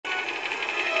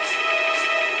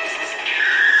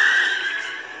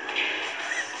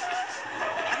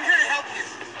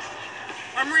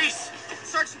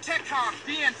TRACOM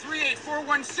BN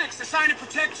 38416 assigned to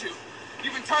protect you.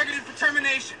 You've been targeted for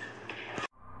termination.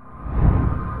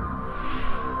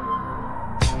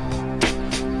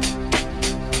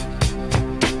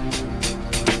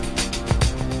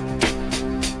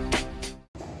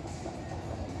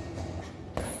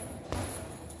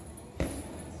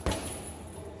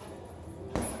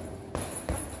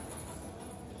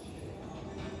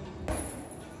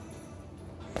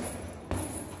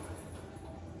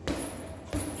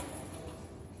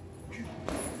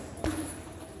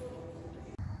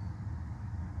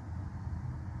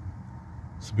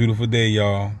 It's a beautiful day,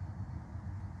 y'all.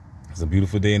 It's a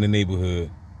beautiful day in the neighborhood.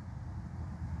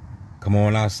 Come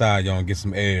on outside, y'all, and get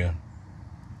some air.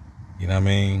 You know what I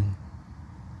mean?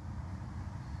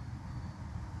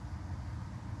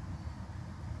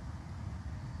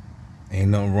 Ain't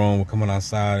nothing wrong with coming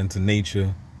outside into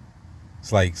nature.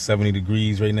 It's like 70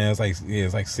 degrees right now.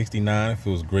 It's like 69. It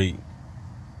feels great.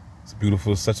 It's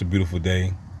beautiful. It's such a beautiful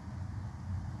day.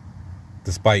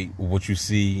 Despite what you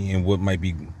see and what might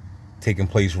be taking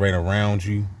place right around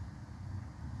you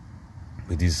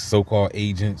with these so-called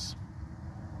agents,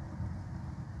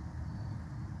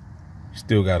 you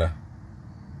still gotta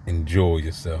enjoy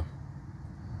yourself.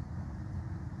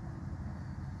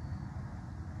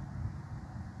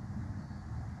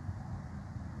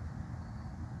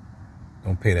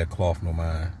 Don't pay that cloth no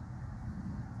mind.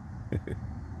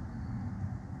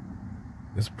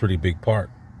 It's a pretty big park.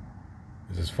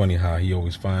 It's just funny how he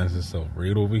always finds himself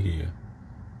right over here.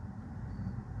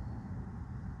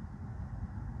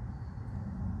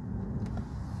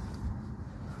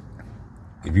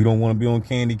 If you don't want to be on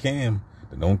Candy Cam,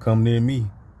 then don't come near me.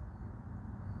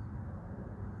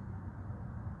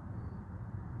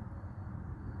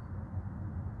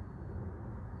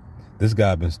 This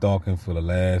guy been stalking for the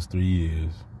last 3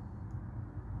 years.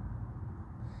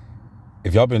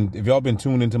 If y'all been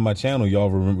tuned into my channel,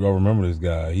 y'all remember this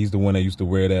guy. He's the one that used to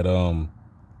wear that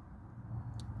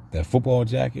that football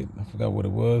jacket. I forgot what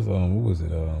it was. What was it?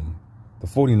 The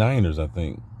 49ers, I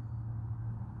think.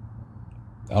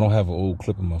 I don't have an old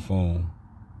clip in my phone.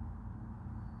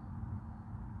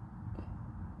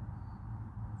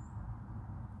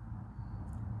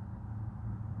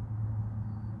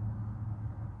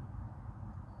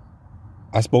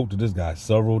 I spoke to this guy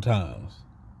several times.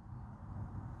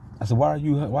 I said, why are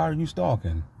you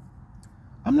stalking?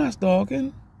 I'm not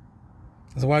stalking.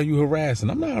 I said, why are you harassing?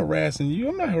 I'm not harassing you.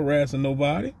 I'm not harassing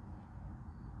nobody.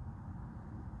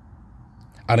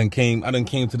 I done came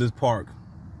to this park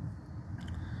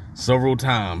several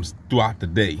times throughout the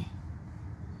day.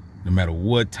 No matter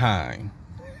what time.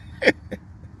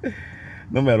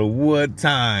 No matter what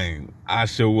time I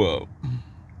show up,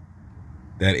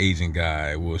 that agent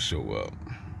guy will show up.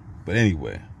 But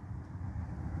anyway,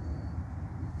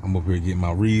 I'm up here getting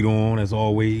my read on as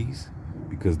always,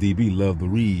 because DB love to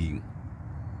read.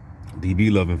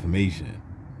 DB love information.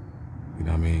 You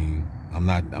know what I mean? I'm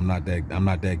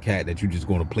not that cat that you just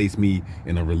gonna place me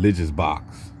in a religious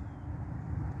box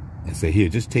and say, here,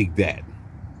 just take that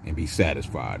and be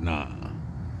satisfied. Nah.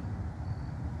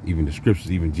 Even the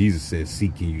scriptures, even Jesus says,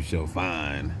 seek and you shall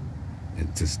find,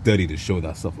 and to study to show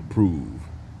thyself approved.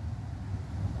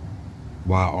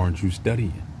 Why aren't you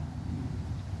studying?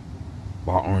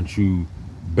 Why aren't you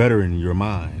better in your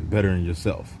mind, better in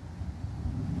yourself?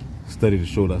 Study to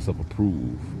show thyself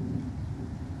approved.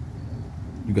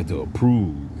 You got to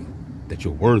approve that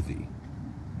you're worthy.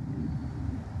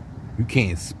 You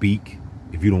can't speak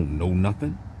if you don't know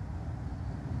nothing.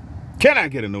 Can I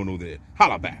get a no-no there?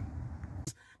 Holla back.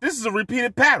 This is a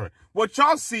repeated pattern. What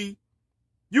y'all see,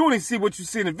 you only see what you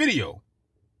see in the video.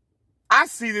 I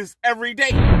see this every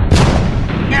day.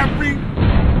 Every